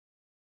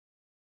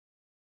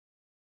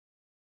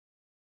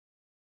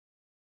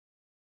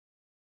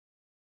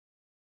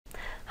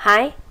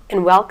Hi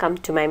and welcome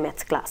to my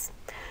maths class.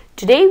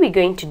 Today we're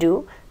going to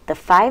do the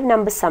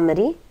 5-number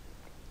summary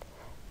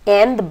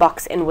and the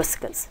box and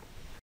whiskers.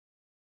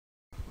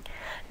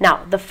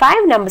 Now the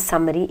 5-number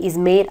summary is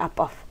made up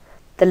of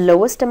the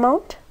lowest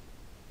amount,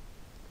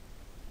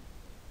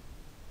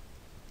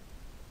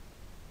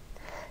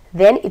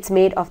 then it's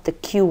made of the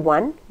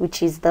Q1,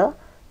 which is the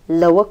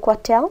lower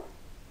quartile,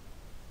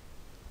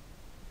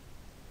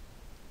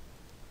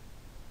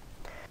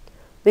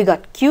 we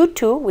got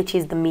Q2, which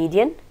is the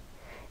median,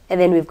 and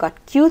then we've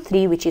got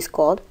Q3, which is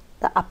called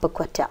the upper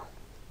quartile.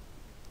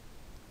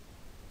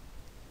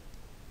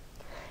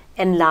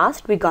 And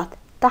last we got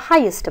the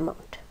highest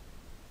amount.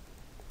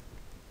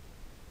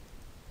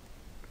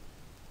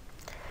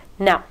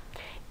 Now,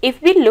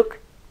 if we look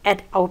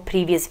at our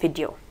previous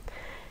video,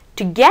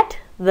 to get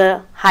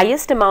the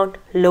highest amount,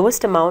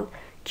 lowest amount,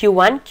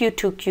 Q1,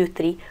 Q2,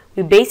 Q3,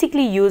 we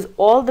basically use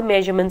all the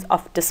measurements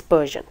of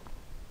dispersion.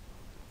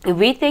 If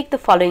we take the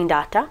following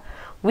data,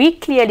 we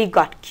clearly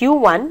got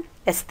Q1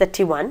 as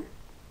 31,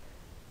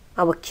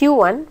 our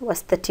Q1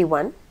 was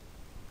 31,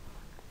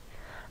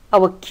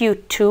 our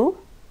Q2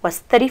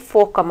 was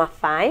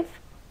 34,5,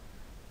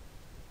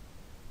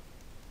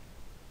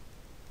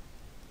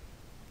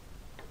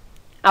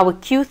 our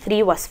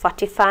Q3 was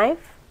 45,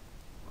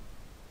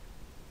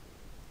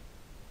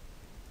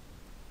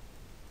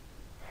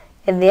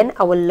 and then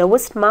our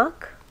lowest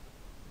mark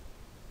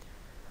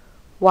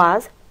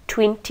was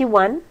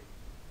 21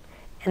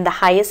 and the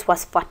highest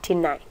was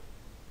 49.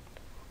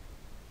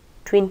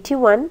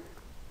 21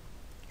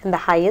 and the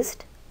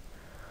highest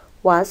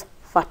was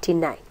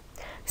 49.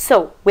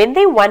 So when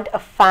they want a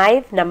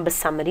 5-number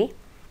summary,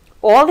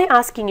 all they're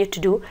asking you to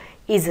do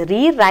is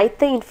rewrite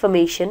the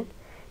information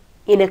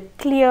in a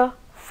clear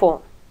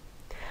form.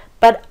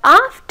 But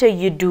after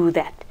you do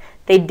that,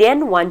 they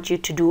then want you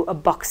to do a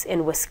box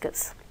and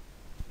whiskers.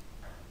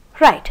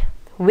 Right,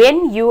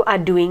 when you are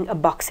doing a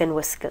box and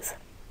whiskers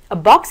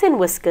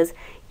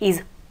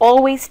is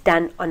always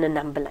done on a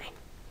number line.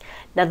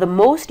 Now the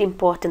most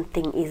important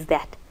thing is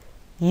that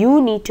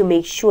you need to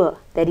make sure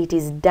that it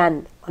is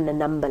done on a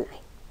number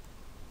line.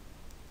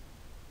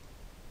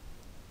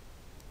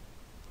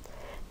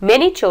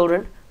 Many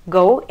children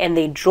go and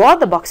they draw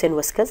the box and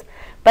whiskers,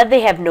 but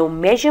they have no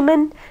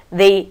measurement.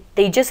 They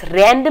just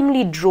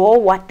randomly draw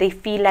what they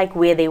feel like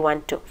where they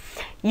want to.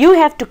 You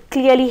have to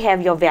clearly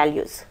have your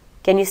values.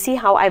 Can you see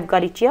how I've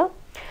got it here?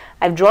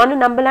 I've drawn a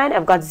number line.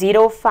 I've got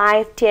 0,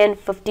 5, 10,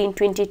 15,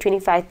 20,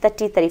 25,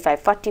 30, 35,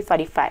 40,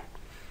 45.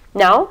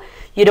 Now,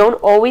 you don't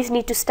always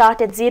need to start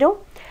at 0.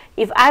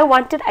 If I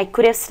wanted, I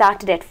could have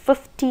started at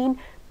 15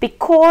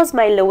 because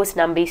my lowest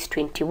number is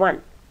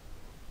 21.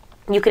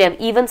 You could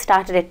have even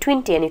started at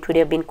 20 and it would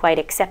have been quite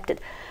accepted.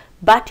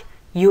 But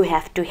you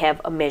have to have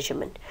a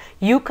measurement.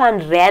 You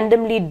can't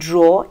randomly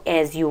draw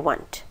as you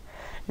want.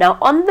 Now,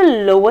 on the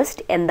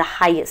lowest and the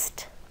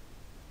highest,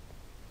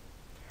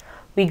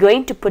 we're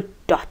going to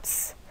put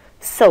dots.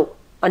 So,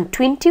 on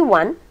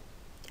 21,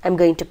 I'm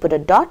going to put a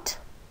dot.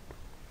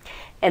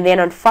 And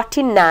then on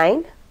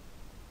 49,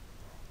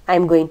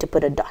 I'm going to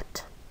put a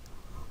dot.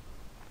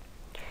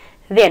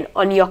 Then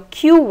on your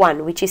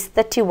Q1, which is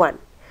 31,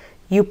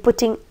 you're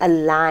putting a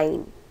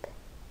line.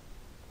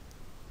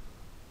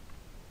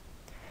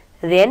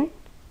 Then,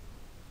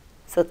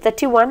 so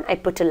 31, I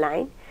put a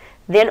line.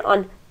 Then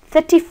on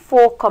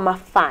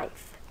 34,5.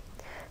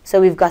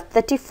 So we've got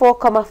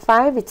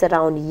 34,5, it's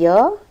around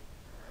here.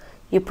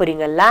 You're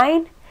putting a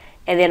line.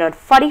 And then on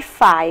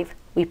 45,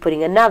 we're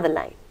putting another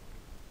line.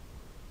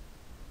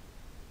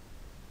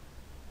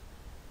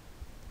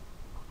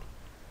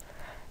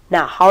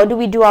 Now, how do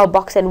we do our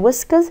box and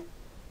whiskers?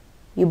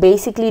 You're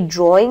basically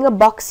drawing a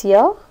box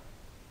here.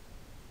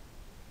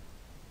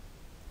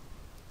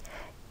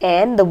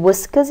 And the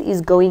whiskers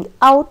is going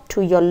out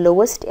to your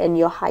lowest and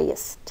your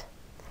highest.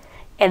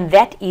 And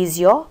that is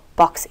your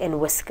box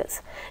and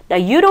whiskers. Now,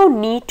 you don't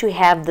need to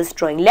have this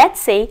drawing. Let's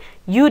say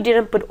you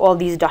didn't put all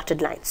these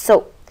dotted lines.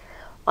 So,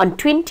 on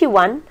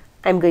 21,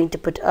 I'm going to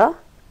put a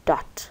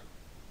dot.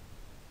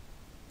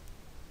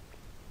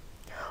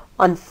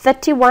 On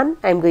 31,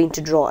 I'm going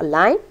to draw a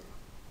line.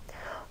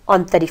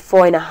 On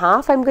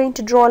 34.5, I'm going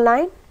to draw a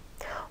line.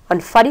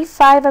 On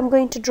 45, I'm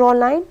going to draw a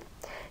line.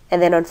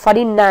 And then on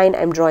 49,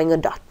 I'm drawing a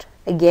dot.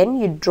 Again,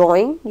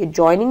 you're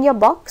joining your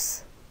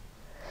box.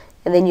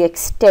 And then you're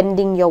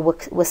extending your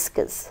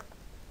whiskers.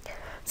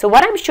 So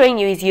what I'm showing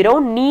you is you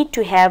don't need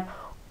to have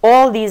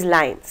all these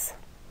lines.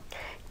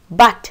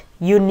 But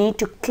you need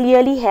to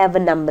clearly have a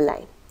number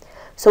line.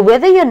 So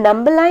whether your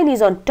number line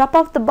is on top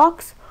of the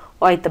box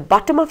or at the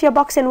bottom of your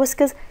box and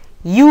whiskers,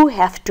 you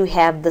have to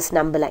have this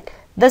number line.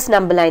 This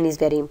number line is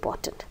very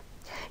important.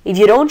 If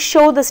you don't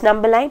show this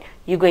number line,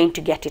 you're going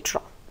to get it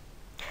wrong.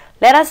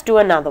 Let us do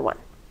another one.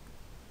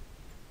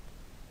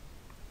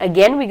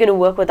 Again, we're going to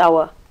work with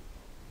our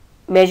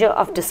measure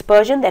of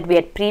dispersion that we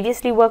had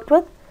previously worked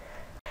with.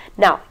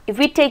 Now, if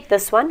we take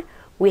this one,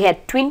 we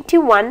had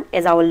 21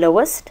 as our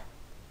lowest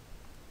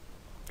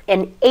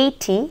and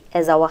 80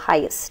 as our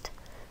highest.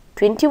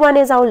 21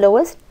 is our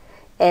lowest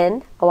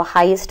and our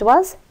highest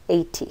was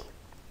 80.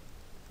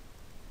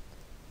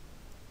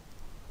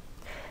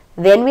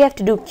 Then we have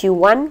to do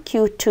Q1,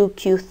 Q2,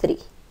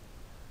 Q3.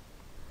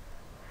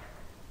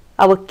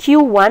 Our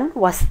Q1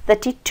 was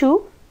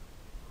 32.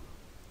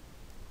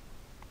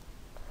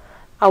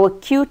 Our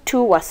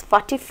Q2 was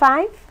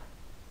 45.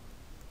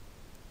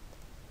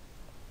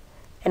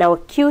 And our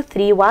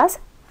Q3 was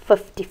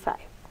 55.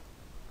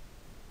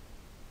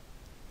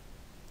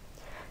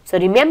 So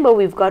remember,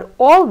 we've got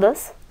all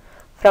this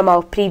from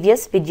our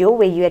previous video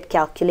where you had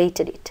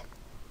calculated it.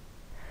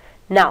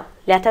 Now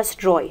let us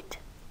draw it.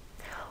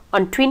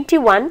 On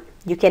 21,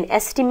 you can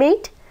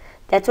estimate.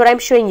 That's what I'm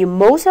showing you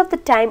most of the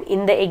time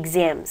in the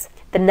exams.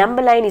 The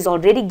number line is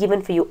already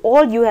given for you.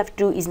 All you have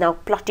to do is now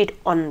plot it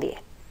on there.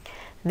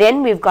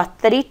 Then we've got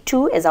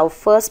 32 as our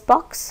first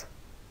box.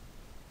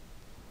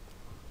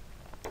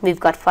 We've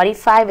got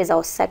 45 as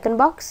our second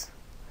box.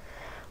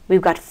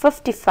 We've got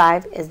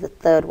 55 as the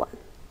third one.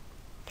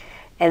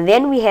 And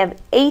then we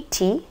have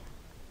 80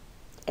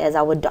 as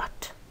our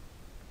dot.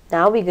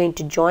 Now we're going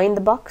to join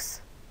the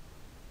box.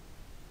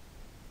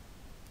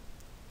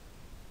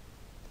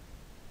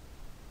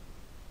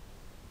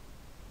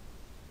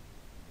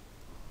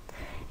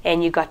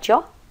 And you got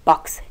your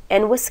box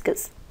and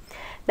whiskers.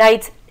 Now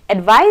it's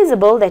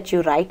advisable that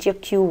you write your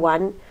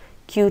Q1,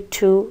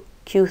 Q2,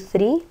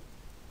 Q3.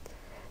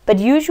 But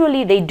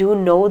usually they do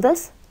know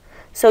this,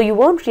 so you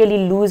won't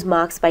really lose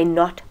marks by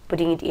not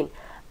putting it in.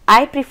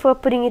 I prefer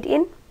putting it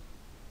in,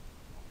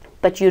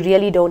 but you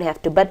really don't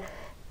have to. But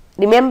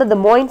remember, the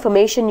more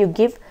information you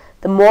give,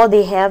 the more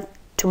they have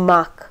to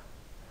mark.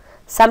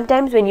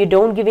 Sometimes when you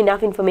don't give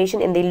enough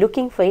information and they're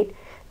looking for it,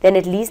 then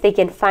at least they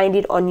can find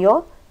it on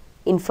your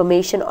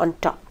information on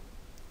top.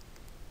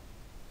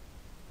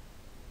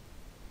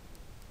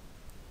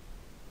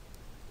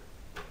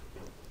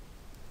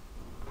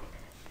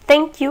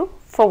 Thank you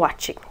for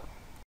watching.